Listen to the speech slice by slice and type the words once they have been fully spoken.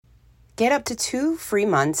Get up to 2 free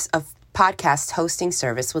months of podcast hosting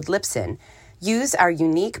service with Libsyn. Use our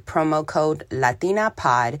unique promo code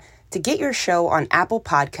LatinaPod to get your show on Apple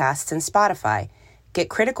Podcasts and Spotify. Get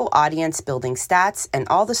critical audience building stats and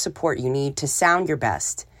all the support you need to sound your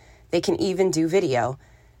best. They can even do video.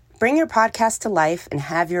 Bring your podcast to life and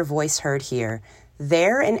have your voice heard here,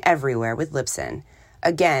 there, and everywhere with Libsyn.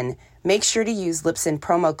 Again, make sure to use Libsyn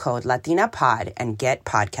promo code LatinaPod and get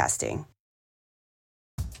podcasting.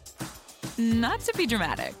 Not to be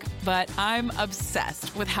dramatic, but I'm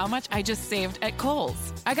obsessed with how much I just saved at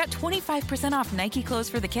Kohl's. I got 25% off Nike clothes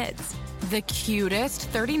for the kids, the cutest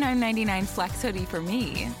 $39.99 flex hoodie for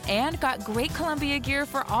me, and got great Columbia gear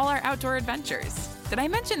for all our outdoor adventures. Did I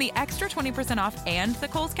mention the extra 20% off and the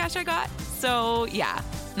Kohl's cash I got? So yeah,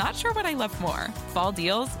 not sure what I love more, fall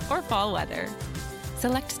deals or fall weather.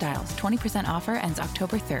 Select styles, 20% offer ends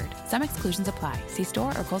October 3rd. Some exclusions apply. See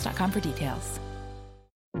store or kohls.com for details.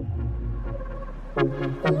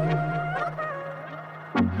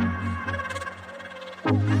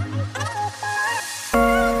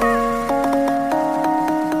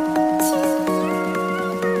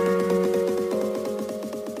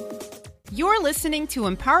 You're listening to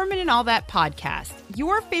Empowerment and All That podcast,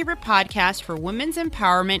 your favorite podcast for women's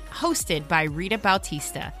empowerment, hosted by Rita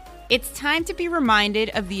Bautista. It's time to be reminded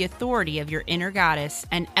of the authority of your inner goddess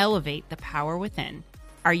and elevate the power within.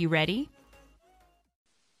 Are you ready?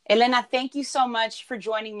 Elena, thank you so much for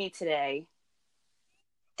joining me today.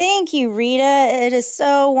 Thank you, Rita. It is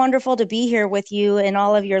so wonderful to be here with you and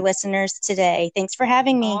all of your listeners today. Thanks for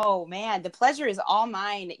having me. Oh man, the pleasure is all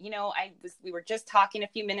mine. You know, we were just talking a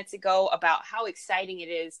few minutes ago about how exciting it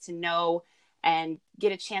is to know and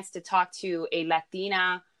get a chance to talk to a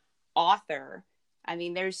Latina author. I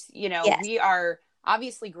mean, Yes. We are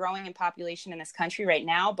obviously growing in population in this country right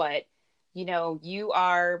now, but you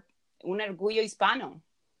are un orgullo hispano.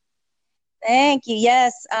 Thank you.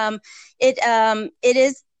 Yes.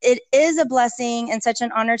 It is a blessing and such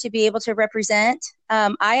an honor to be able to represent.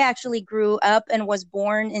 I actually grew up and was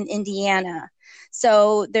born in Indiana.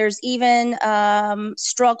 So there's even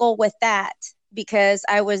struggle with that because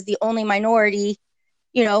I was the only minority,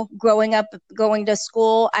 growing up, going to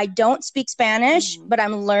school. I don't speak Spanish, but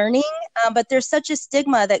I'm learning. But there's such a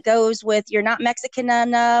stigma that goes with you're not Mexican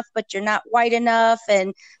enough, but you're not white enough,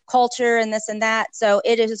 and culture and this and that. So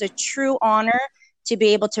it is a true honor to be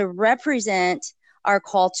able to represent our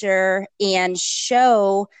culture and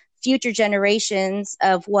show future generations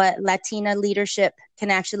of what Latina leadership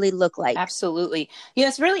can actually look like. Absolutely.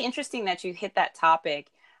 It's really interesting that you hit that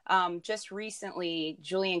topic. Just recently,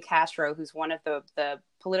 Julian Castro, who's one of the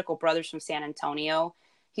political brothers from San Antonio,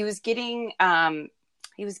 he was getting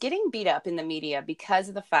beat up in the media because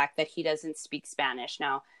of the fact that he doesn't speak Spanish.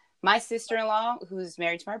 Now, my sister-in-law, who's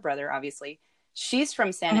married to my brother, obviously, she's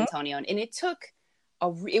from San Antonio, and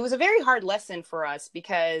it was a very hard lesson for us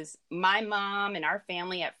because my mom and our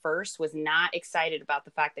family at first was not excited about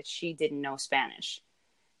the fact that she didn't know Spanish.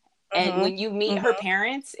 And when you meet her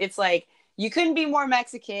parents, it's like, you couldn't be more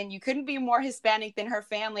Mexican. You couldn't be more Hispanic than her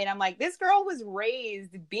family. And I'm like, this girl was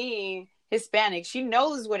raised being Hispanic. She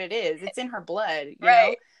knows what it is. It's in her blood, you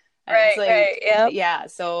know? Right. Yep. Yeah.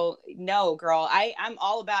 So no, girl, I'm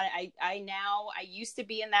all about it. I used to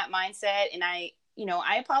be in that mindset, and I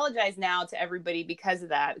apologize now to everybody because of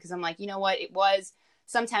that, because I'm like, you know what?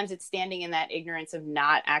 Sometimes it's standing in that ignorance of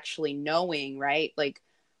not actually knowing, right? Like,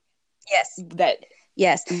 yes.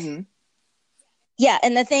 Mm-hmm. Yeah.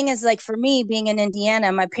 And the thing is, like, for me, being in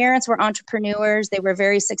Indiana, my parents were entrepreneurs. They were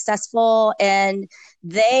very successful, and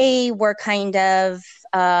they were kind of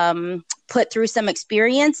put through some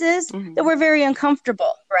experiences that were very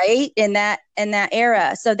uncomfortable, right? In that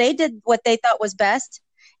era. So they did what they thought was best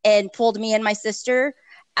and pulled me and my sister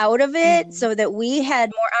out of it so that we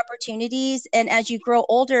had more opportunities. And as you grow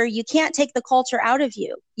older, you can't take the culture out of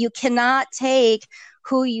you. You cannot take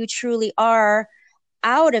who you truly are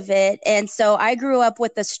out of it. And so I grew up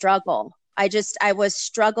with the struggle. I was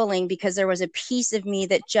struggling because there was a piece of me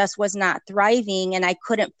that just was not thriving, and I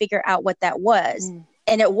couldn't figure out what that was.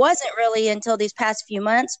 And it wasn't really until these past few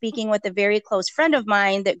months, speaking with a very close friend of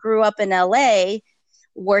mine that grew up in LA,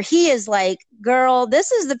 where he is like, girl,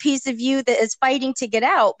 this is the piece of you that is fighting to get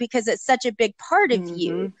out because it's such a big part of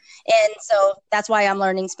you. And so that's why I'm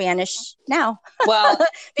learning Spanish now. Well,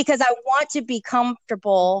 because I want to be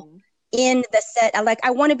comfortable in the set.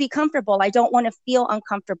 I want to be comfortable. I don't want to feel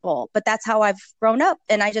uncomfortable, but that's how I've grown up,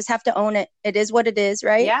 and I just have to own it. It is what it is,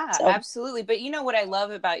 right? Yeah, absolutely. But what I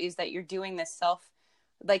love about you is that you're doing this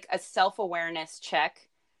a self-awareness check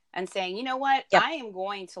and saying, you know what, I am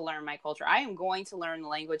going to learn my culture. I am going to learn the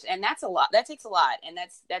language. And that's a lot. That takes a lot. And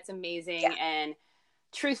that's amazing. Yeah. And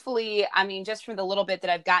truthfully, I mean, just from the little bit that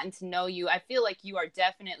I've gotten to know you, I feel like you are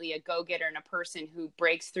definitely a go-getter and a person who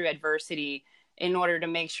breaks through adversity in order to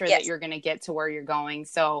make sure that you're going to get to where you're going.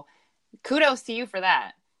 So kudos to you for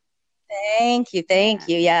that. Thank you.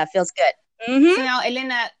 Yeah, it feels good. Mm-hmm. So now,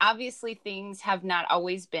 Elena, obviously things have not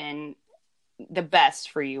always been the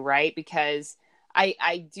best for you, right? Because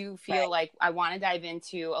I do feel like I want to dive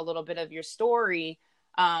into a little bit of your story.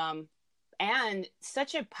 And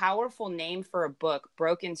such a powerful name for a book,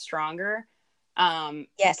 Broken Stronger.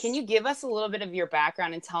 Yes. Can you give us a little bit of your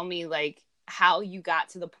background and tell me like how you got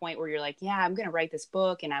to the point where you're like, yeah, I'm going to write this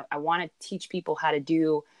book and I want to teach people how to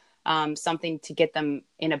do something to get them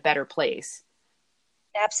in a better place?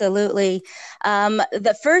 Absolutely.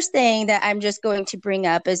 The first thing that I'm just going to bring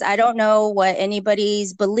up is I don't know what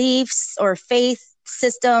anybody's beliefs or faith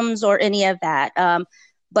systems or any of that,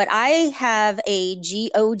 but I have a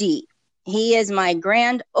God. He is my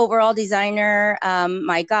grand overall designer,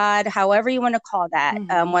 my God, however you want to call that,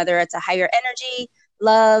 whether it's a higher energy,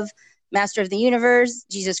 love, master of the universe,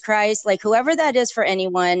 Jesus Christ, like whoever that is for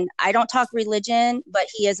anyone. I don't talk religion, but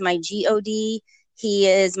he is my God. He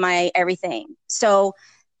is my everything. So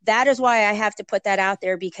that is why I have to put that out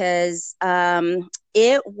there, because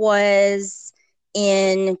it was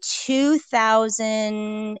in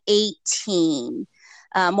 2018.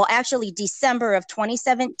 Well, actually, December of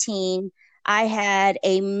 2017, I had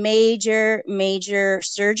a major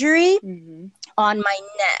surgery on my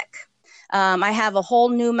neck. I have a whole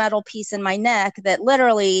new metal piece in my neck that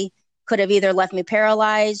literally could have either left me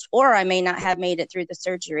paralyzed or I may not have made it through the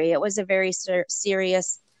surgery. It was a very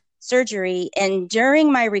serious surgery. And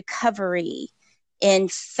during my recovery in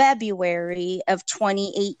February of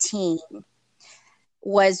 2018,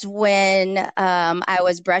 was when I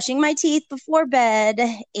was brushing my teeth before bed,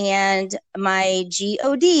 and my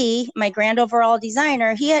God, my grand overall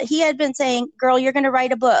designer, he had been saying, girl, you're going to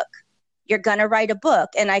write a book. You're going to write a book.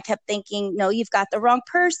 And I kept thinking, no, you've got the wrong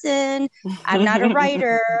person. I'm not a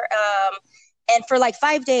writer. And for like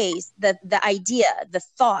 5 days, the idea, the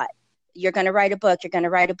thought, you're going to write a book, you're going to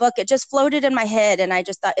write a book, it just floated in my head. And I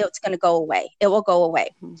just thought it's going to go away. It will go away.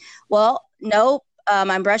 Well, nope.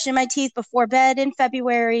 I'm brushing my teeth before bed in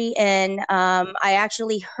February, and I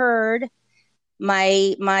actually heard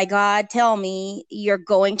my God tell me, you're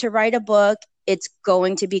going to write a book. It's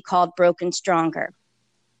going to be called Broken Stronger.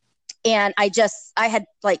 And I had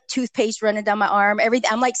like toothpaste running down my arm, everything.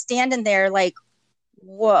 I'm like standing there like,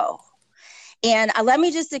 whoa. And let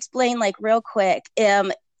me just explain like real quick.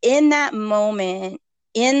 In that moment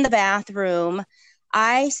in the bathroom,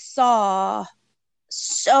 I saw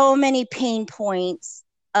so many pain points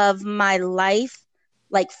of my life,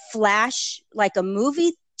 like flash, like a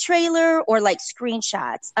movie trailer or like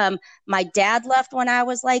screenshots. My dad left when I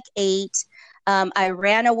was like 8. I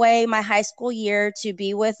ran away my high school year to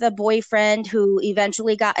be with a boyfriend who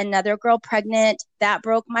eventually got another girl pregnant. That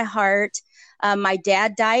broke my heart. My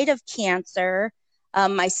dad died of cancer.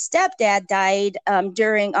 My stepdad died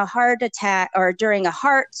during a heart attack or during a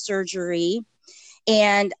heart surgery.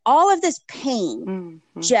 And all of this pain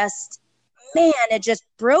it just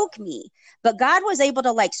broke me. But God was able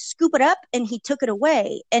to like scoop it up, and he took it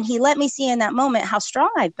away. And he let me see in that moment how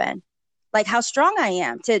strong I've been, like how strong I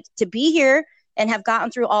am to be here and have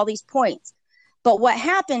gotten through all these points. But what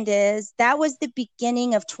happened is that was the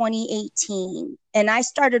beginning of 2018. And I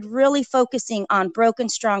started really focusing on Broken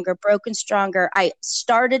Stronger. I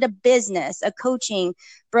started a business, a coaching,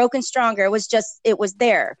 Broken Stronger. It was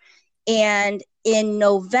there. And in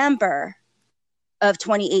November of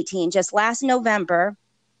 2018, just last November,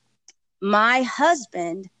 my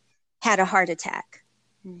husband had a heart attack.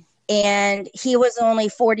 And he was only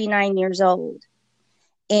 49 years old.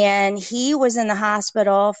 And he was in the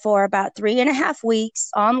hospital for about 3.5 weeks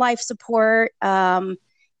on life support. And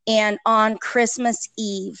on Christmas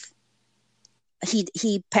Eve,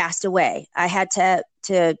 he passed away. I had to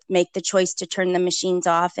make the choice to turn the machines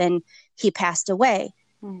off, and he passed away.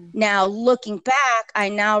 Now, looking back, I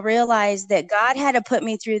now realize that God had to put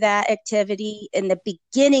me through that activity in the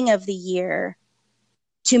beginning of the year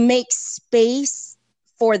to make space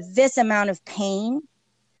for this amount of pain.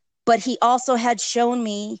 But he also had shown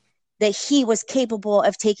me that he was capable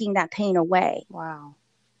of taking that pain away. Wow.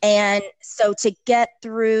 And so to get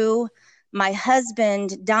through my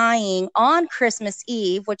husband dying on Christmas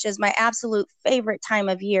Eve, which is my absolute favorite time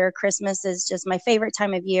of year, Christmas is just my favorite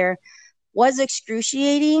time of year, was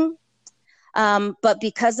excruciating. But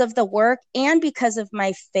because of the work and because of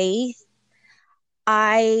my faith,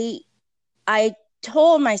 I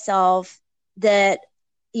told myself that,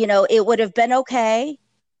 it would have been okay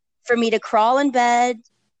for me to crawl in bed,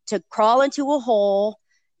 to crawl into a hole,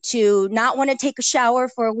 to not want to take a shower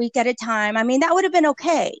for a week at a time. I mean, that would have been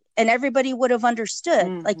okay. And everybody would have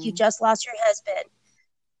understood, like, you just lost your husband.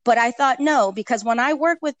 But I thought, no, because when I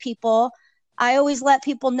work with people, I always let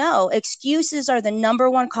people know excuses are the number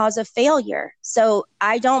one cause of failure. So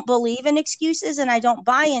I don't believe in excuses and I don't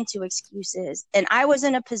buy into excuses. And I was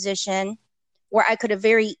in a position where I could have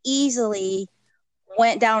very easily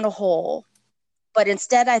went down a hole. But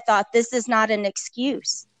instead I thought, this is not an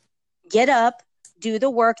excuse. Get up, do the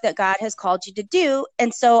work that God has called you to do.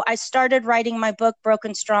 And so I started writing my book,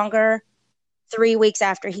 Broken Stronger, 3 weeks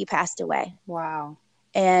after he passed away. Wow.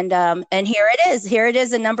 And here it is. Here it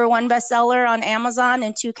is, a number one bestseller on Amazon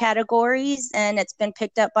in 2 categories. And it's been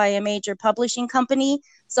picked up by a major publishing company.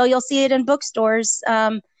 So you'll see it in bookstores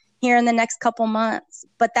here in the next couple months.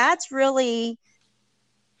 But that's really,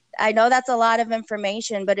 I know that's a lot of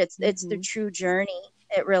information, but it's the true journey.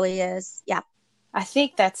 It really is. Yeah. I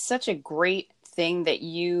think that's such a great thing that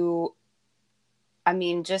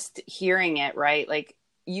just hearing it, right? Like,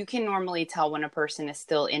 you can normally tell when a person is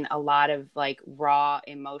still in a lot of like raw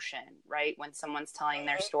emotion, right? When someone's telling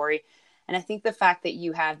their story. And I think the fact that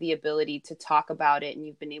you have the ability to talk about it and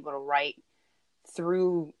you've been able to write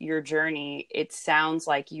through your journey, it sounds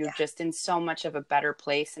like you're just in so much of a better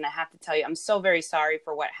place. And I have to tell you, I'm so very sorry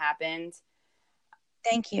for what happened.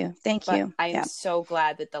 Thank you. Thank you. I am so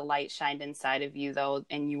glad that the light shined inside of you, though,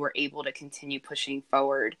 and you were able to continue pushing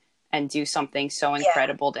forward and do something so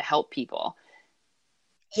incredible to help people.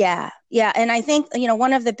 Yeah. Yeah. And I think,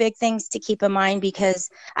 one of the big things to keep in mind, because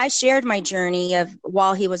I shared my journey of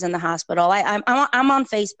while he was in the hospital, I'm on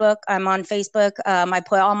Facebook. I'm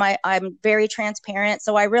very transparent.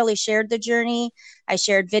 So I really shared the journey. I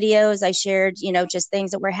shared videos. I shared, just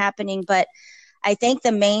things that were happening. But I think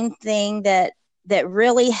the main thing that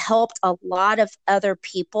really helped a lot of other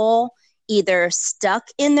people either stuck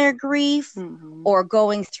in their grief or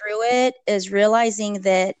going through it is realizing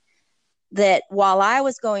that while I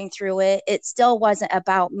was going through it, it still wasn't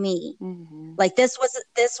about me. Like, this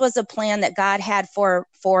was a plan that God had for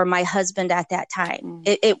my husband at that time.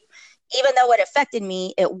 It even though it affected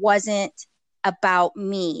me, it wasn't about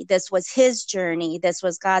me. This was his journey. This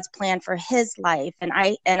was God's plan for his life. And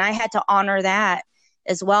I had to honor that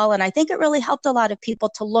as well. And I think it really helped a lot of people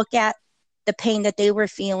to look at the pain that they were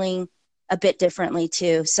feeling a bit differently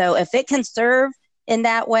too. So if it can serve in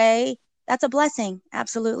that way, that's a blessing.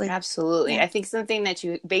 Absolutely. Absolutely. Yeah. I think something that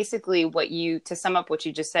to sum up what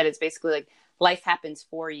you just said, is basically like life happens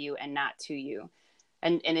for you and not to you.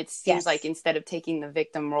 And it seems like instead of taking the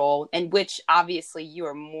victim role, and which obviously you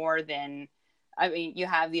are more than, you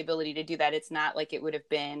have the ability to do that. It's not like it would have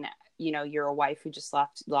been, you're a wife who just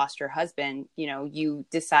lost your husband. You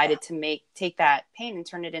decided to take that pain and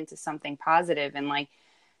turn it into something positive. And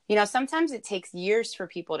sometimes it takes years for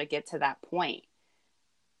people to get to that point.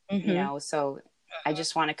 So I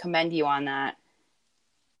just want to commend you on that.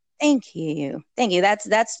 Thank you.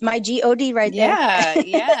 That's my GOD right there.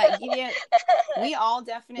 Yeah. We all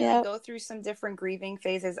definitely go through some different grieving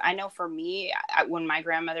phases. I know for me, when my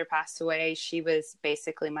grandmother passed away, she was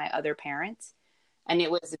basically my other parent, and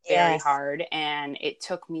it was very hard. And it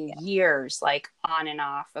took me years, like on and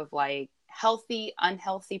off of like healthy,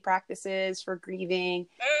 unhealthy practices for grieving.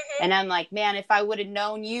 And I'm like, man, if I would have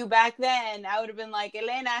known you back then, I would have been like,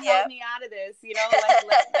 Elena, help me out of this,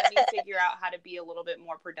 let me figure out how to be a little bit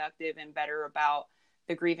more productive and better about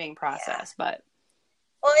the grieving process. But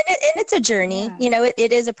well, and it's a journey.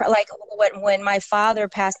 It is like when my father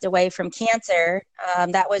passed away from cancer,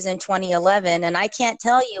 that was in 2011, and I can't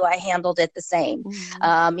tell you I handled it the same.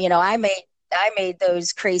 I made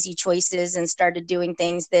those crazy choices and started doing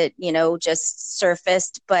things that, just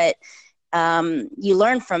surfaced, but you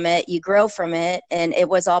learn from it, you grow from it, and it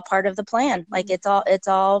was all part of the plan. Like, it's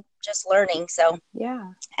all just learning. So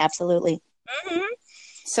yeah, absolutely.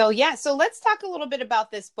 So let's talk a little bit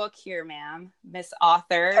about this book here, ma'am, Miss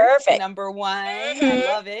Author. Perfect. Number 1. I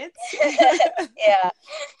love it. Yeah.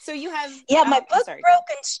 So you have my book,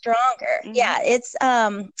 Broken Stronger. Yeah, it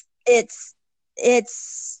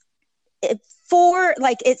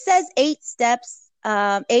says 8 steps,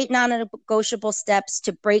 8 non-negotiable steps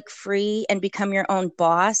to break free and become your own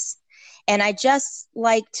boss. And I just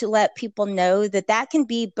like to let people know that can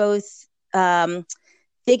be both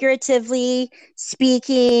figuratively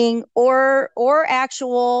speaking or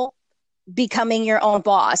actual becoming your own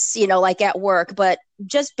boss, like at work, but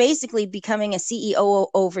just basically becoming a CEO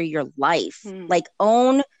over your life. Like,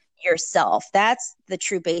 own yourself. That's the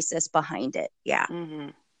true basis behind it. Yeah.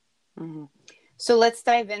 So let's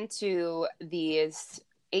dive into these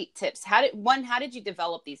 8 tips. How did you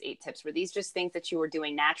develop these 8 tips? Were these just things that you were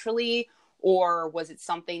doing naturally, Or was it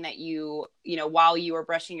something that while you were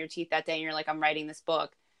brushing your teeth that day and you're like, I'm writing this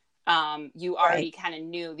book, you already kind of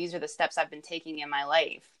knew these are the steps I've been taking in my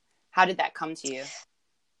life? How did that come to you?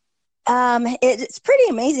 It's pretty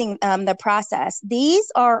amazing, the process.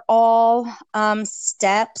 These are all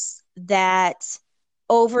steps that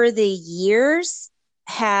over the years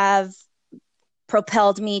have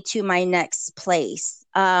propelled me to my next place.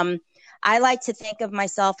 I like to think of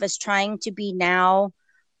myself as trying to be now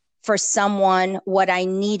for someone what I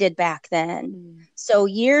needed back then. So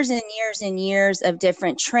years and years and years of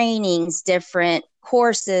different trainings, different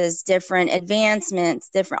courses, different advancements,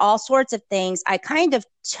 different all sorts of things. I kind of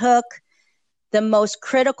took the most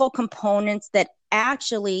critical components that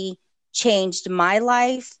actually changed my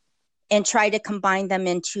life and tried to combine them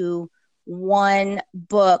into one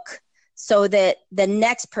book so that the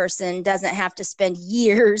next person doesn't have to spend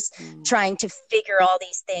years trying to figure all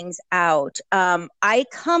these things out. I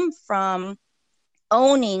come from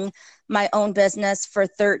owning my own business for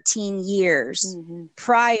 13 years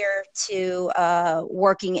prior to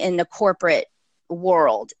working in the corporate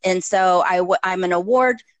world. And so I'm an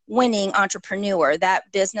award-winning entrepreneur.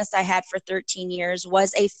 That business I had for 13 years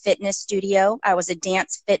was a fitness studio. I was a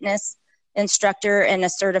dance fitness instructor and a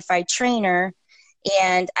certified trainer.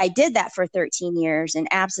 And I did that for 13 years and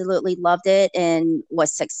absolutely loved it and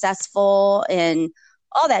was successful and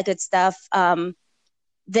all that good stuff.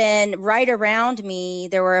 Then right around me,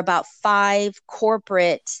 there were about 5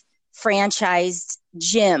 corporate franchised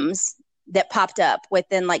gyms that popped up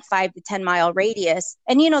within like 5 to 10 mile radius.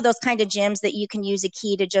 And those kind of gyms that you can use a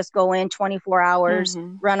key to just go in 24 hours,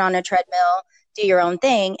 run on a treadmill, do your own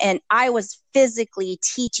thing. And I was physically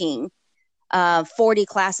teaching 40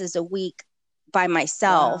 classes a week by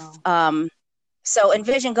myself. Wow. So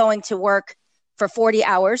envision going to work for 40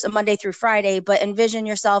 hours, a Monday through Friday, but envision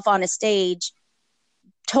yourself on a stage,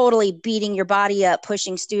 totally beating your body up,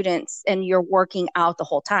 pushing students, and you're working out the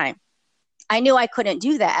whole time. I knew I couldn't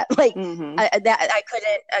do that. Like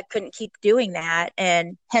I couldn't keep doing that.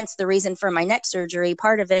 And hence the reason for my neck surgery,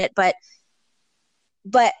 part of it. But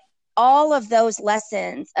all of those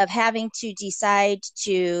lessons of having to decide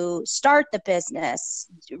to start the business,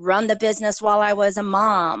 run the business while I was a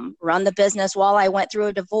mom, run the business while I went through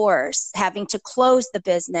a divorce, having to close the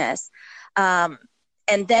business,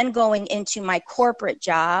 and then going into my corporate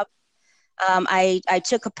job, I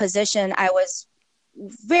took a position I was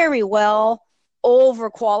very well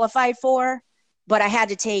overqualified for, but I had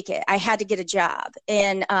to take it. I had to get a job.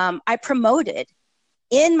 And I promoted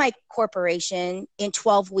in my corporation in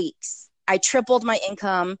 12 weeks. I tripled my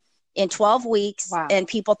income in 12 weeks. Wow. And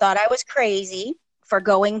people thought I was crazy for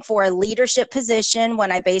going for a leadership position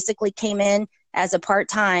when I basically came in as a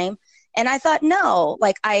part-time. And I thought, no,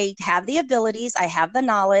 like I have the abilities, I have the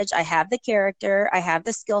knowledge, I have the character, I have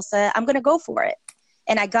the skill set. I'm going to go for it.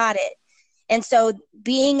 And I got it. And so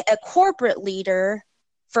being a corporate leader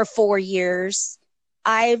for 4 years,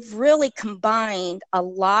 I've really combined a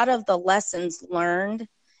lot of the lessons learned,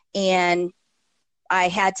 and I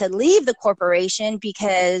had to leave the corporation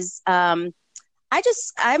because I'm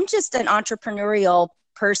just an entrepreneurial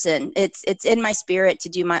person. It's in my spirit to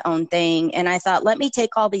do my own thing. And I thought, let me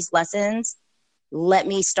take all these lessons. Let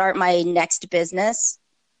me start my next business.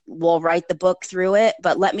 We'll write the book through it,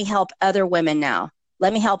 but let me help other women now.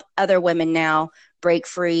 Let me help other women now break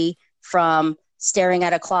free from staring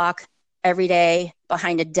at a clock every day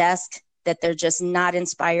behind a desk that they're just not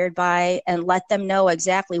inspired by, and let them know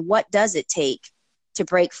exactly what does it take to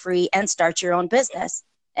break free and start your own business.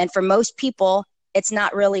 And for most people, it's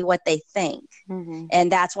not really what they think.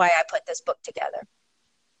 And that's why I put this book together.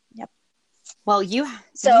 Yep. Well,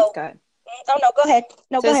 so good. Oh, no, go ahead.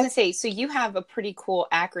 No, so go I was ahead. going to say, so you have a pretty cool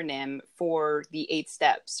acronym for the 8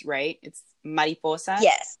 steps, right? It's Mariposa.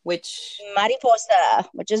 Yes. Mariposa,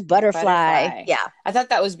 which is butterfly. Yeah. I thought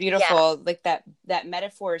that was beautiful. Yeah. Like that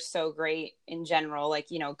metaphor is so great in general. Like,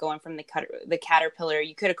 going from the caterpillar,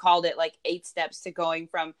 you could have called it like 8 steps to going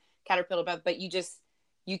from caterpillar, but you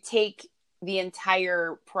take the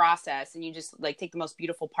entire process and you just like take the most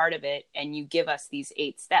beautiful part of it and you give us these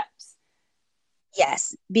 8 steps.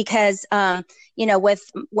 Yes, because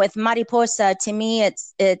with Mariposa, to me,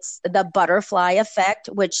 it's the butterfly effect,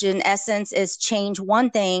 which in essence is change one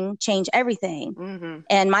thing, change everything.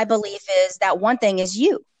 And my belief is that one thing is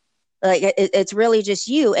you. Like it's really just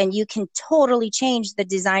you, and you can totally change the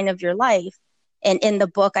design of your life. And in the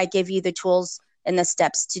book, I give you the tools and the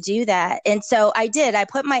steps to do that. And so I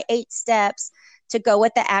put my 8 steps to go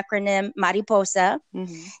with the acronym Mariposa.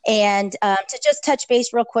 And to just touch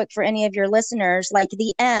base real quick for any of your listeners, like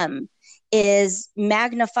the M is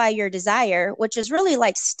magnify your desire, which is really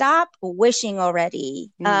like stop wishing already.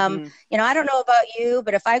 Mm-hmm. I don't know about you,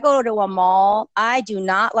 but if I go to a mall, I do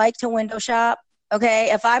not like to window shop.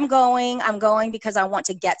 Okay. If I'm going because I want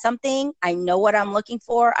to get something. I know what I'm looking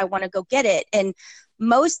for. I want to go get it. And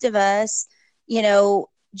most of us,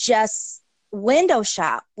 just window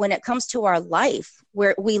shop when it comes to our life,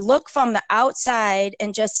 where we look from the outside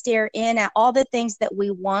and just stare in at all the things that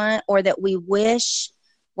we want or that we wish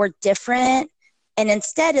were different. And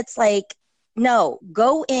instead it's like, no,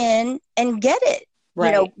 go in and get it.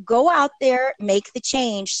 Right. Go out there, make the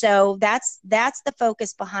change. So that's the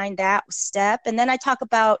focus behind that step. And then I talk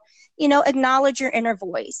about, acknowledge your inner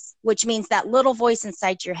voice, which means that little voice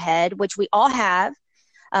inside your head, which we all have.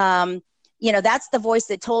 That's the voice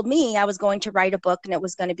that told me I was going to write a book and it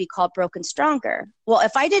was going to be called Broken Stronger. Well,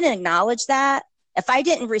 if I didn't acknowledge that, if I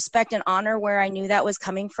didn't respect and honor where I knew that was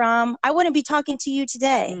coming from, I wouldn't be talking to you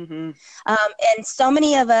today. Mm-hmm. And so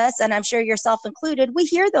many of us, and I'm sure yourself included, we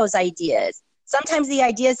hear those ideas. Sometimes the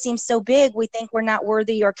ideas seem so big, we think we're not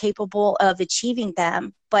worthy or capable of achieving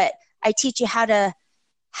them. But I teach you how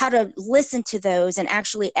to listen to those and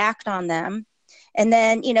actually act on them. And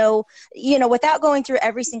then, without going through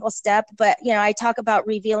every single step, but, I talk about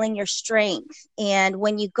revealing your strength. And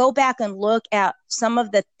when you go back and look at some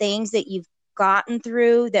of the things that you've gotten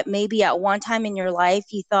through that maybe at one time in your life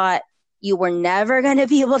you thought you were never going to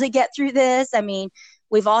be able to get through this. I mean,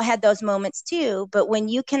 we've all had those moments too. But when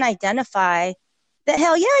you can identify that,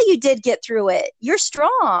 hell yeah, you did get through it. You're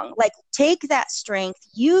strong. Like, take that strength,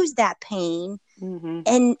 use that pain, mm-hmm.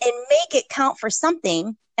 and make it count for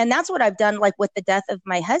something. And that's what I've done, like with the death of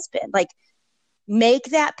my husband. Like,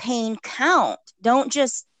 make that pain count. Don't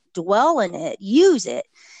just dwell in it. Use it.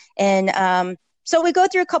 And so we go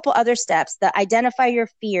through a couple other steps. The identify your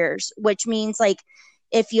fears, which means like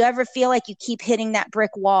if you ever feel like you keep hitting that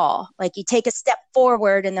brick wall, like you take a step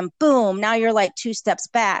forward and then boom, now you're like 2 steps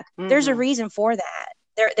back. Mm-hmm. There's a reason for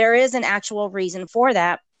that. There is an actual reason for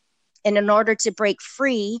that. And in order to break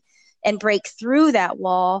free and break through that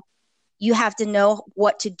wall, you have to know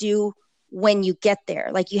what to do when you get there.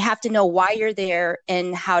 Like, you have to know why you're there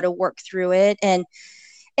and how to work through it. And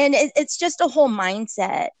it's just a whole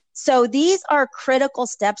mindset. So these are critical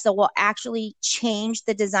steps that will actually change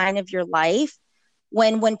the design of your life.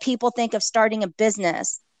 When people think of starting a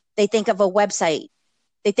business, they think of a website,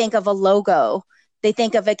 they think of a logo, they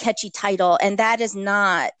think of a catchy title, and that is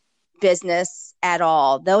not business at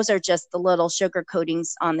all. Those are just the little sugar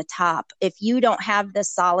coatings on the top. If you don't have the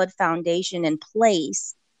solid foundation in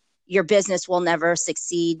place, your business will never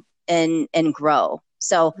succeed and grow.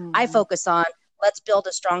 So mm-hmm. I focus on, let's build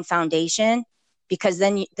a strong foundation, because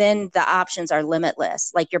then the options are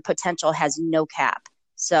limitless. Like, your potential has no cap.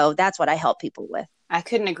 So that's what I help people with. I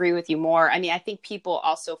couldn't agree with you more. I mean, I think people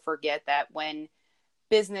also forget that when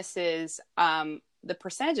businesses, the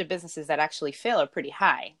percentage of businesses that actually fail are pretty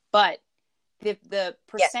high, but the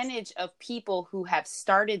percentage of people who have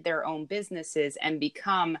started their own businesses and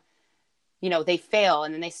become, they fail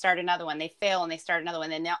and then they start another one, they fail and they start another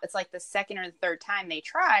one. And now it's like the second or the third time they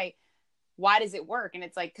try, why does it work? And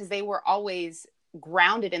it's like, because they were always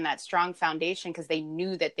grounded in that strong foundation because they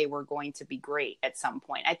knew that they were going to be great at some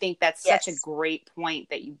point. I think that's such a great point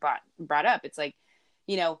that you brought up. It's like,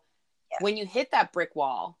 when you hit that brick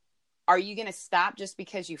wall, are you going to stop just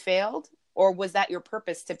because you failed? Or was that your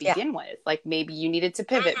purpose to begin with? Like, maybe you needed to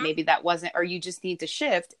pivot. Mm-hmm. Maybe that wasn't, or you just need to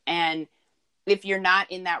shift. And if you're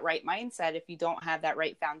not in that right mindset, if you don't have that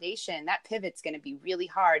right foundation, that pivot's going to be really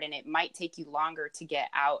hard. And it might take you longer to get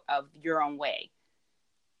out of your own way.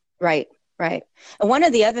 Right. Right. And one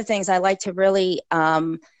of the other things I like to really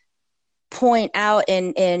point out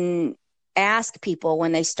and ask people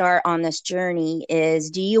when they start on this journey is,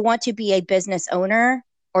 do you want to be a business owner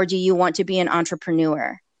or do you want to be an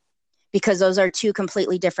entrepreneur? Because those are 2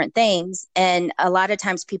 completely different things. And a lot of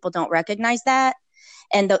times people don't recognize that.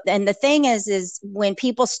 And the thing is when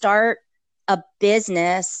people start a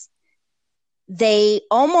business, they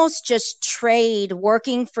almost just trade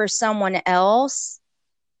working for someone else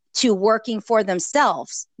to working for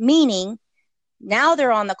themselves, meaning now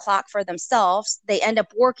they're on the clock for themselves. They end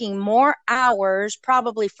up working more hours,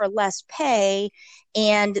 probably for less pay,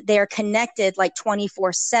 and they're connected like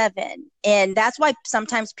 24/7. And that's why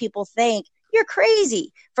sometimes people think you're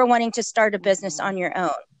crazy for wanting to start a business on your own.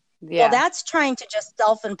 Yeah. Well, that's trying to just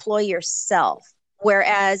self-employ yourself.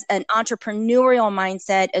 Whereas an entrepreneurial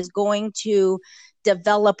mindset is going to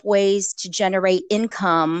develop ways to generate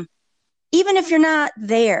income even if you're not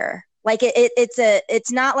there. Like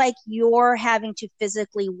it's not like you're having to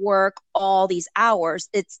physically work all these hours.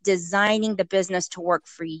 It's designing the business to work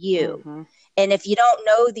for you. Mm-hmm. And if you don't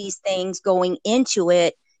know these things going into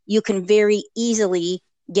it, you can very easily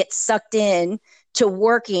get sucked in to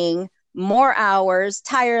working more hours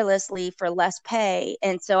tirelessly for less pay.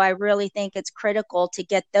 And so I really think it's critical to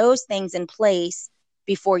get those things in place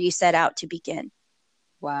before you set out to begin.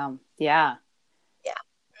 Wow. Yeah. Yeah.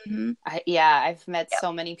 Mm-hmm. I've met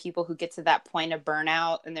so many people who get to that point of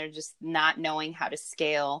burnout and they're just not knowing how to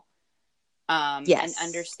scale. And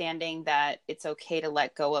understanding that it's okay to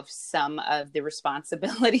let go of some of the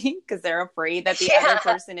responsibility because they're afraid that the other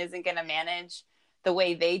person isn't going to manage the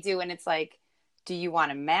way they do. And it's like, do you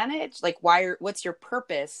want to manage? Like, what's your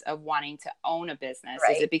purpose of wanting to own a business?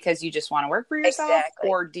 Right. Is it because you just want to work for yourself? Exactly.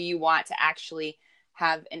 Or do you want to actually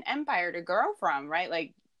have an empire to grow from? Right.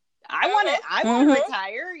 Like, I want to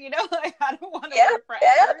retire, you know, like I don't want to work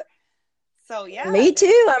forever. So me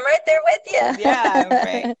too. I'm right there with you. Yeah.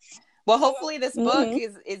 Right. Well, hopefully this book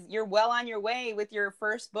is you're well on your way with your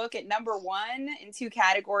first book at #1 in 2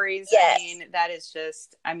 categories. Yes. I mean, that is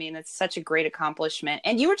just, it's such a great accomplishment.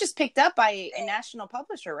 And you were just picked up by a national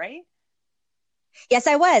publisher, right? Yes,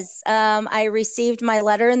 I was. I received my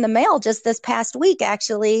letter in the mail just this past week,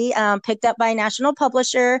 actually, picked up by a national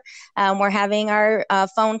publisher. We're having our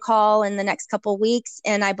phone call in the next couple of weeks,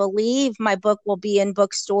 and I believe my book will be in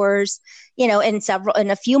bookstores, in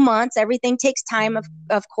a few months. Everything takes time,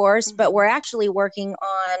 of course, but we're actually working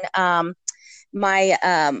on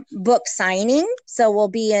my book signing. So we'll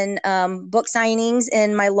be in book signings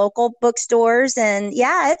in my local bookstores, and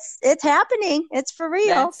it's happening. It's for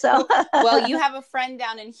real. Cool. Well, you have a friend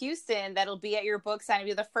down in Houston that'll be at your book signing,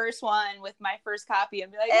 be the first one with my first copy,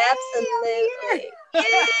 and be like, absolutely,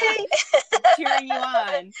 yay! Cheering you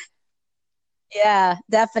on. Yeah,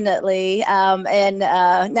 definitely. And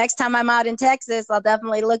next time I'm out in Texas, I'll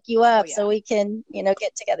definitely look you up so we can,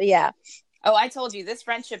 get together. Yeah. Oh, I told you, this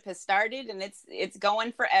friendship has started and it's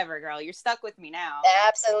going forever, girl. You're stuck with me now.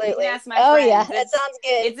 Absolutely. You can ask my friends. Yeah, that sounds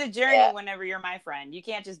good. It's a journey whenever you're my friend. You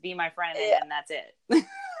can't just be my friend and that's it. And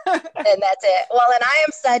that's it. Well, and I am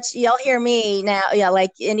such, you'll hear me now,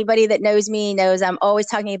 like anybody that knows me knows I'm always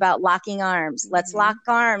talking about locking arms. Let's lock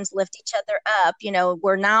arms, lift each other up.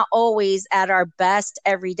 We're not always at our best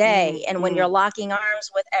every day. And when you're locking arms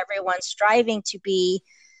with everyone striving to be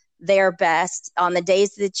their best on the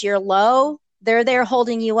days that you're low, they're there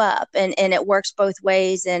holding you up, and it works both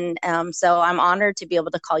ways. And so I'm honored to be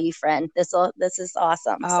able to call you friend. This is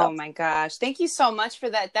awesome. Oh my gosh. Thank you so much for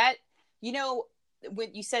that. That,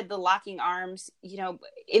 when you said the locking arms,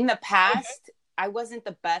 in the past, I wasn't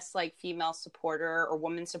the best like female supporter or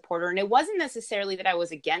woman supporter. And it wasn't necessarily that I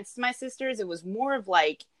was against my sisters. It was more of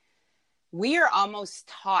like, we are almost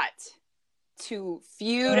taught to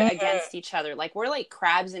feud against each other. Like we're like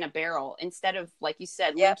crabs in a barrel instead of, like you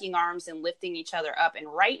said, linking arms and lifting each other up. And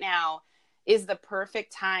right now is the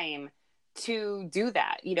perfect time to do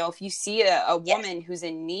that. If you see a woman who's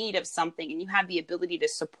in need of something and you have the ability to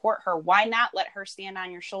support her, why not let her stand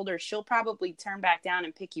on your shoulders? She'll probably turn back down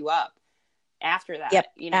and pick you up after that. Yep,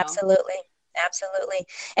 absolutely.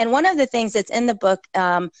 And one of the things that's in the book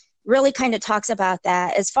really kind of talks about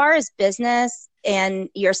that as far as business and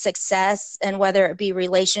your success, and whether it be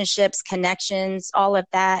relationships, connections, all of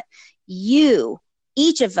that,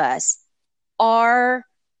 each of us are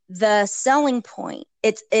the selling point.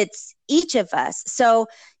 It's each of us. So,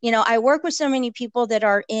 I work with so many people that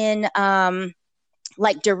are in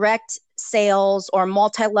like direct sales or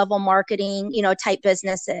multi-level marketing, type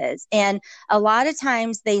businesses. And a lot of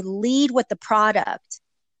times they lead with the product.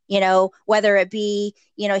 Whether it be,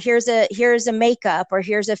 here's a makeup, or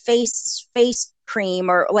here's a face cream,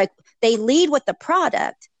 or like they lead with the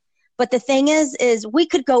product. But the thing is we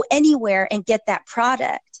could go anywhere and get that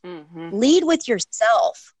product. Lead with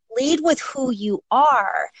yourself, lead with who you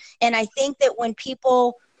are. And I think that when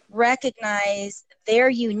people recognize their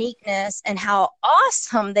uniqueness and how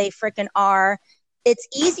awesome they freaking are, it's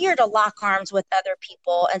easier to lock arms with other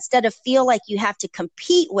people instead of feel like you have to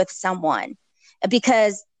compete with someone,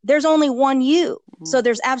 because there's only one you. So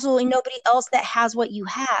there's absolutely nobody else that has what you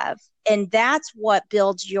have. And that's what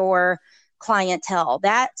builds your clientele.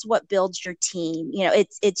 That's what builds your team.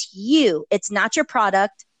 It's you. It's not your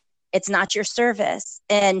product. It's not your service.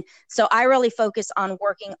 And so I really focus on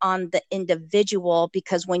working on the individual,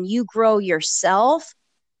 because when you grow yourself,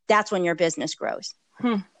 that's when your business grows.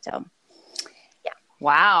 So, yeah.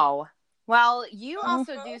 Wow. Well, you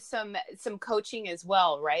also do some coaching as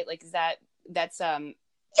well, right? Like, that's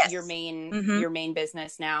yes. your main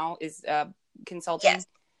business now is consulting?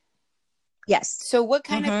 Yes. So what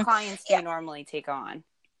kind of clients do you normally take on?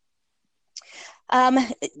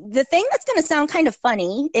 The thing that's going to sound kind of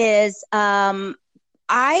funny is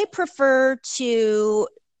I prefer to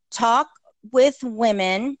talk with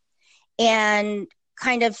women and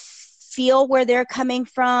kind of feel where they're coming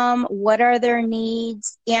from, what are their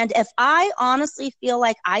needs. And if I honestly feel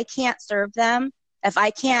like I can't serve them, if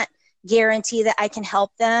I can't guarantee that I can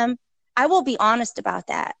help them, I will be honest about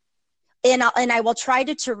that. And I will try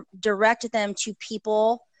to direct them to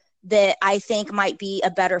people that I think might be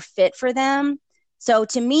a better fit for them. So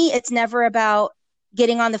to me, it's never about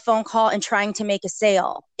getting on the phone call and trying to make a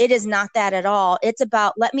sale. It is not that at all. It's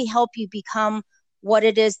about, let me help you become what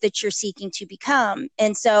it is that you're seeking to become.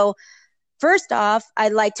 And so first off, I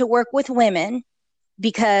like to work with women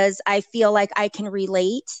because I feel like I can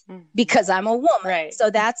relate because I'm a woman. Right.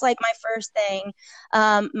 So that's like my first thing.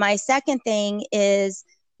 My second thing is,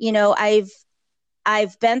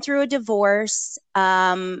 I've been through a divorce.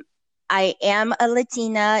 I am a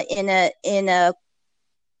Latina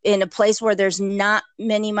in a place where there's not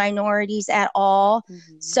many minorities at all.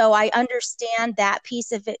 Mm-hmm. So I understand that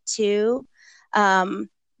piece of it too.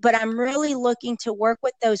 But I'm really looking to work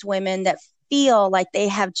with those women that feel like they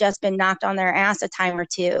have just been knocked on their ass a time or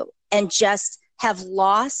two and just have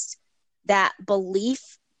lost that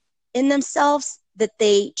belief in themselves that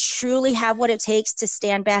they truly have what it takes to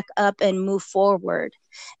stand back up and move forward.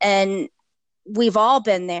 And we've all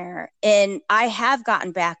been there, and I have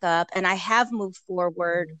gotten back up and I have moved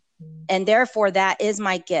forward, and therefore that is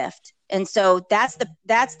my gift. And so that's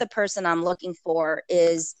the person I'm looking for,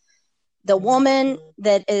 is the woman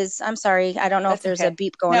that is, I'm sorry, I don't know if there's a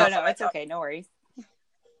beep going on. No, it's okay. No worries.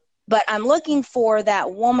 But I'm looking for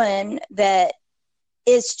that woman that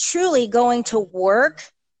is truly going to work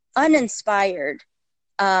uninspired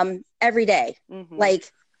every day. Mm-hmm.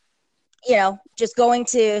 Like, just going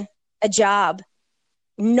to a job,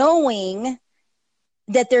 knowing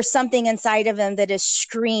that there's something inside of them that is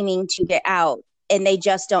screaming to get out and they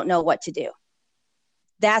just don't know what to do.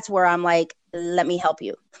 That's where I'm like, let me help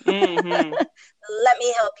you. Mm-hmm. Let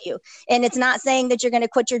me help you. And it's not saying that you're going to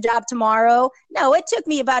quit your job tomorrow. No, it took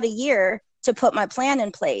me about a year to put my plan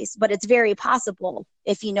in place, but it's very possible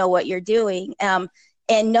if you know what you're doing. And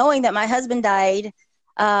knowing that my husband died,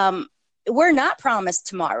 we're not promised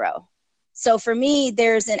tomorrow. So for me,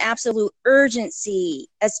 there's an absolute urgency,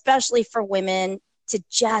 especially for women, to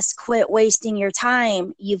just quit wasting your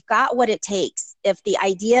time. You've got what it takes. If the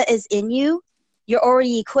idea is in you, you're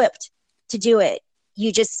already equipped to do it.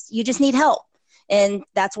 You just need help. And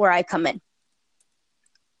that's where I come in.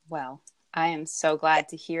 Well, I am so glad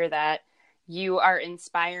to hear that. You are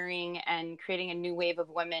inspiring and creating a new wave of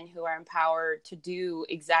women who are empowered to do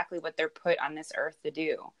exactly what they're put on this earth to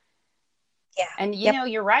do. Yeah. And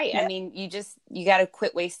you're right. Yep. I mean, you got to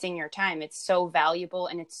quit wasting your time. It's so valuable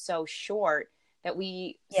and it's so short that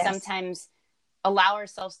we sometimes allow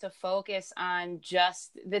ourselves to focus on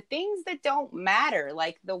just the things that don't matter,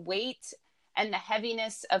 like the weight and the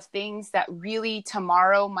heaviness of things that really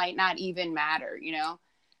tomorrow might not even matter,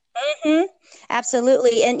 Mm-hmm.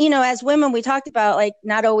 Absolutely. And, as women, we talked about like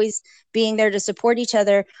not always being there to support each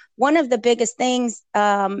other. One of the biggest things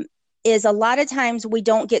is a lot of times we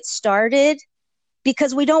don't get started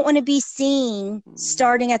because we don't want to be seen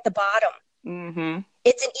starting at the bottom. Mm-hmm.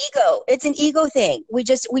 It's an ego thing. We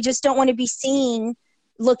just don't want to be seen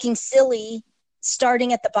looking silly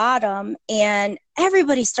starting at the bottom. And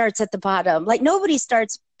everybody starts at the bottom. Like nobody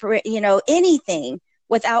starts, anything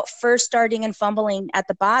without first starting and fumbling at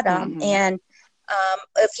the bottom. Mm-hmm. And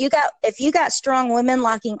if you got strong women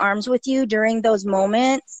locking arms with you during those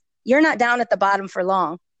moments, you're not down at the bottom for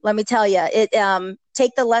long. Let me tell you,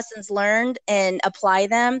 take the lessons learned and apply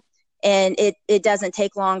them. And it doesn't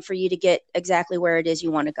take long for you to get exactly where it is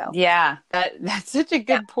you want to go. Yeah, that's such a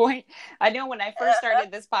good point. I know when I first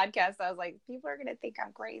started this podcast, I was like, people are going to think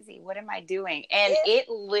I'm crazy. What am I doing? And it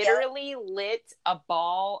literally lit a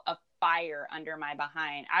ball of fire under my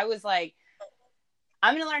behind. I was like,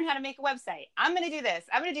 I'm going to learn how to make a website. I'm going to do this.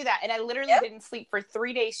 I'm going to do that. And I literally didn't sleep for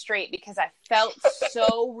 3 days straight because I felt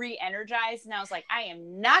so re-energized. And I was like, I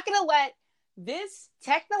am not going to let this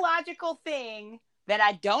technological thing that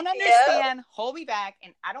I don't understand hold me back.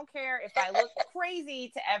 And I don't care if I look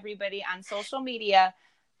crazy to everybody on social media.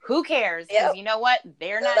 Who cares? Because you know what?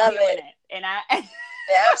 They're not doing it. And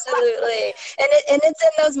Absolutely. And it's in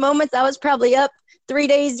those moments I was probably up 3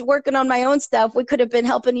 days working on my own stuff. We could have been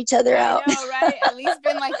helping each other out. I know, right? At least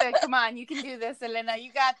been like come on, you can do this, Elena.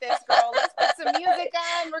 You got this, girl. Let's put some music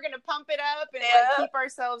on. We're going to pump it up and keep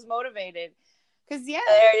ourselves motivated. Because,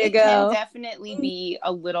 it can definitely be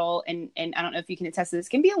a little, and I don't know if you can attest to this,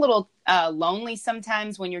 can be a little lonely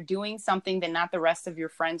sometimes when you're doing something that not the rest of your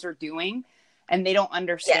friends are doing. and they don't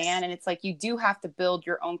understand. Yes. And it's like, you do have to build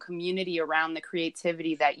your own community around the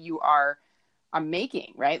creativity that you are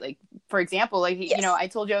making, right? Like, for example, like, Yes. you know, I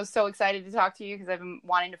told you I was so excited to talk to you because I've been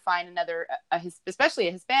wanting to find another, especially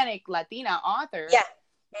a Hispanic Latina author. Yeah.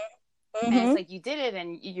 And it's like, you did it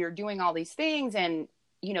and you're doing all these things, and,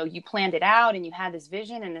 you know, you planned it out and you had this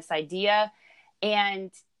vision and this idea.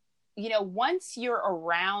 And, you know, once you're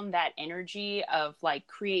around that energy of like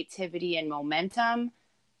creativity and momentum,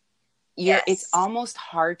 it's almost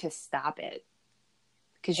hard to stop it,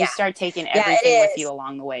 because you start taking everything with you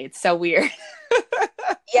along the way. It's so weird.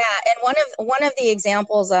 Yeah, and one of the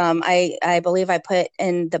examples I believe I put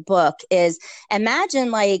in the book is,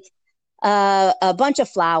 imagine like a bunch of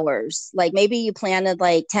flowers. Like maybe you planted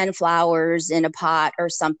like 10 flowers in a pot or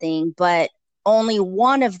something, but only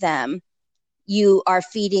one of them you are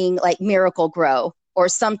feeding like Miracle Grow or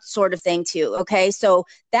some sort of thing too. Okay, so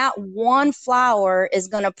that one flower is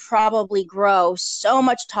going to probably grow so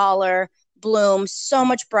much taller, bloom so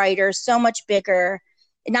much brighter, so much bigger.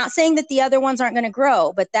 Not saying that the other ones aren't going to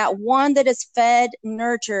grow, but that one that is fed,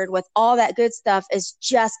 nurtured with all that good stuff is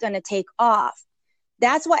just going to take off.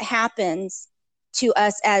 That's what happens to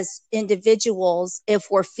us as individuals if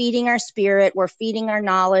we're feeding our spirit, we're feeding our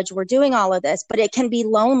knowledge, we're doing all of this, but it can be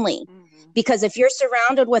lonely. Because if you're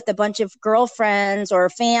surrounded with a bunch of girlfriends or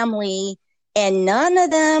family and none of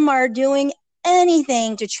them are doing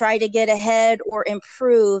anything to try to get ahead or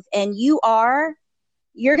improve, and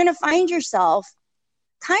you're going to find yourself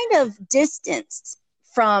kind of distanced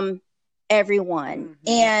from everyone.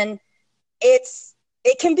 And it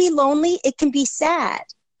can be lonely. It can be sad.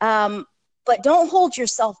 But don't hold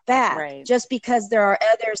yourself back just because there are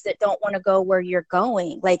others that don't want to go where you're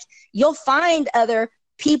going. Like, you'll find other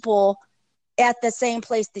people at the same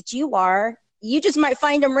place that you are. You just might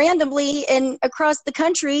find them randomly and across the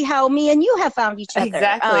country, how me and you have found each other.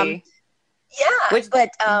 Exactly.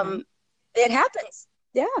 It happens.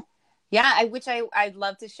 Yeah. Yeah. I'd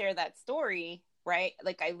love to share that story, right?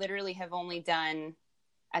 Like, I literally have only done,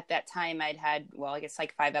 at that time I'd had, well, I guess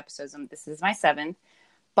like 5 episodes, and this is my 7th,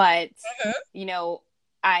 but you know,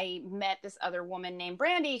 I met this other woman named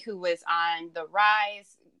Brandy who was on the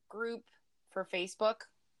Rise group for Facebook.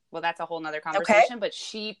 Well, that's a whole nother conversation, but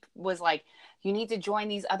she was like, you need to join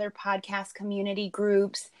these other podcast community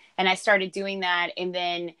groups. And I started doing that. And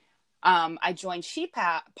then I joined She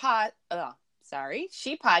Podcast,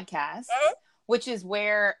 which is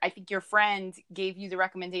where I think your friend gave you the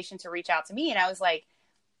recommendation to reach out to me. And I was like,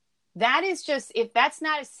 that is just, if that's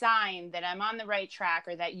not a sign that I'm on the right track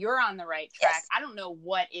or that you're on the right track, I don't know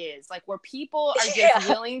what is. Like, where people are just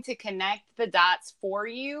willing to connect the dots for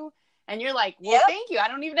you. And you're like, well, thank you. I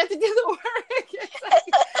don't even have to do the work. It's like,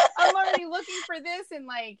 I'm already looking for this. And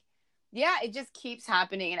like, yeah, it just keeps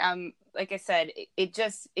happening. And like I said,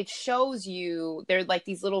 it shows you, they're like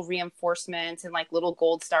these little reinforcements and like little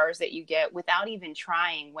gold stars that you get without even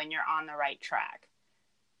trying when you're on the right track.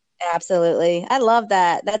 Absolutely. I love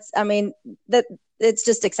that. It's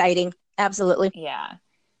just exciting. Absolutely. Yeah.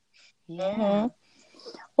 Yeah.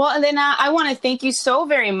 Well, and then I want to thank you so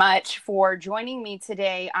very much for joining me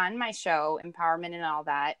today on my show, Empowerment and All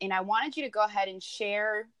That. And I wanted you to go ahead and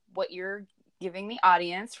share what you're giving the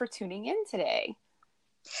audience for tuning in today.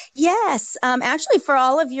 Yes. Actually, for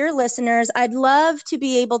all of your listeners, I'd love to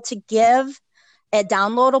be able to give a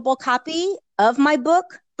downloadable copy of my book,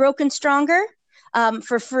 Broken Stronger,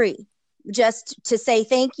 for free. Just to say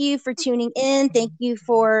thank you for tuning in. Thank you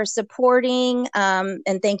for supporting.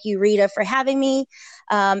 And thank you, Rita, for having me.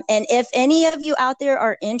 And if any of you out there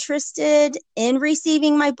are interested in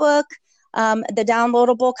receiving my book, the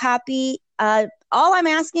downloadable copy, all I'm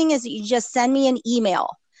asking is that you just send me an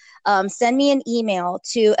email. Send me an email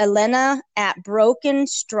to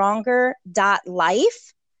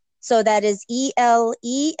Elena@brokenstronger.life. So that is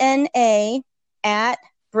ELENA at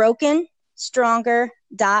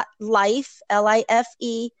brokenstronger.life, LIFE.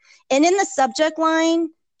 And in the subject line,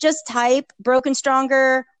 just type Broken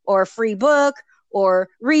Stronger or free book or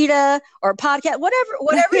Rita or podcast,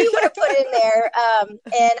 whatever you want to put in there.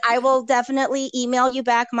 And I will definitely email you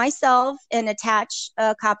back myself and attach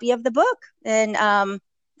a copy of the book. And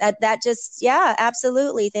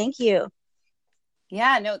absolutely. Thank you.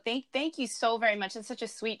 Yeah, no, thank you so very much. It's such a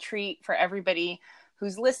sweet treat for everybody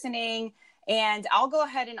who's listening. And I'll go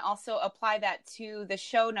ahead and also apply that to the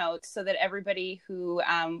show notes so that everybody who,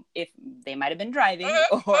 if they might have been driving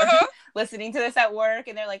or listening to this at work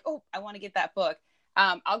and they're like, oh, I want to get that book.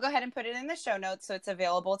 I'll go ahead and put it in the show notes so it's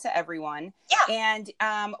available to everyone. Yeah. And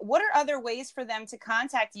what are other ways for them to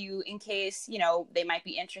contact you in case, they might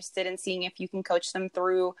be interested in seeing if you can coach them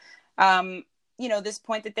through, this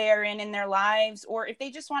point that they are in their lives, or if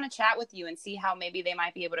they just want to chat with you and see how maybe they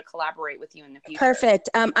might be able to collaborate with you in the future. Perfect.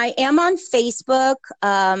 I am on Facebook.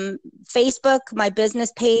 My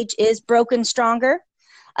business page is Broken Stronger.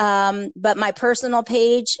 But my personal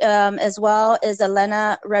page as well is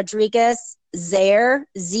Elena Rodriguez Zehr,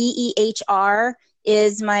 Zehr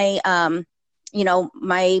is my,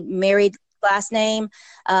 my married last name.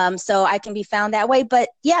 So I can be found that way. But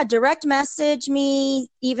yeah, direct message me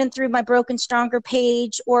even through my Broken Stronger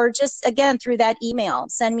page, or just, again, through that email.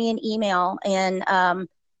 Send me an email. And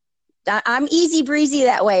I'm easy breezy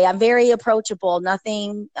that way. I'm very approachable.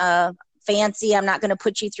 Nothing fancy. I'm not going to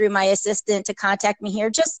put you through my assistant to contact me here.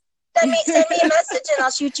 Just send me a message and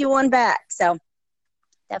I'll shoot you one back. So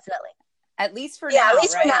definitely. At least for now,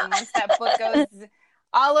 right? And once that book goes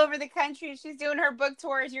all over the country, she's doing her book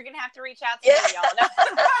tours, you're going to have to reach out to me,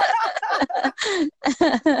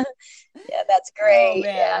 y'all. Yeah, that's great. Oh,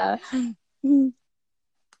 yeah.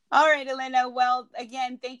 All right, Elena. Well,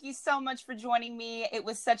 again, thank you so much for joining me. It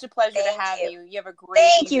was such a pleasure to have you. You have a great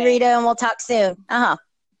Thank you, Rita, and we'll talk soon. Bye.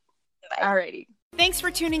 All righty. Thanks for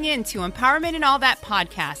tuning in to Empowerment and All That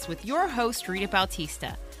podcast with your host, Rita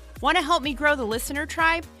Bautista. Want to help me grow the listener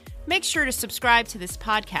tribe? Make sure to subscribe to this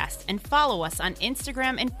podcast and follow us on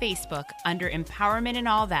Instagram and Facebook under Empowerment and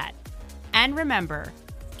All That. And remember,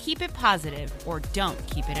 keep it positive or don't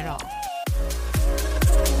keep it at all.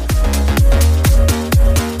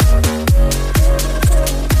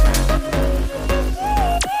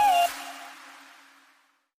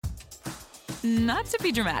 Not to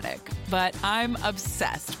be dramatic, but I'm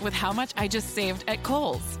obsessed with how much I just saved at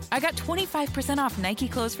Kohl's. I got 25% off Nike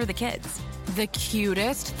clothes for the kids, the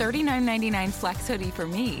cutest $39.99 flex hoodie for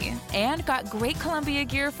me, and got great Columbia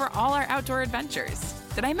gear for all our outdoor adventures.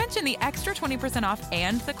 Did I mention the extra 20% off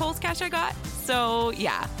and the Kohl's cash I got? So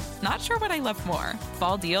yeah, not sure what I love more,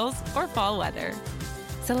 fall deals or fall weather.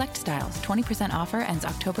 Select styles, 20% offer ends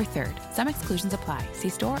October 3rd. Some exclusions apply. See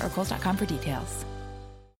store or Kohls.com for details.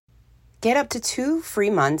 Get up to 2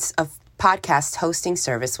 free months of podcast hosting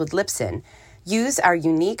service with Libsyn. Use our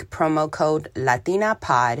unique promo code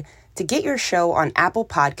LatinaPod to get your show on Apple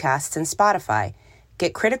Podcasts and Spotify.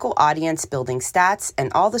 Get critical audience building stats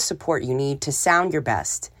and all the support you need to sound your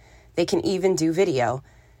best. They can even do video.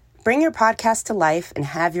 Bring your podcast to life and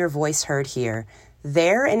have your voice heard here,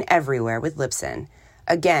 there, and everywhere with Libsyn.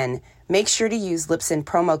 Again, make sure to use Libsyn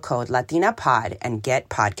promo code LatinaPod and get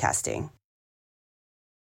podcasting.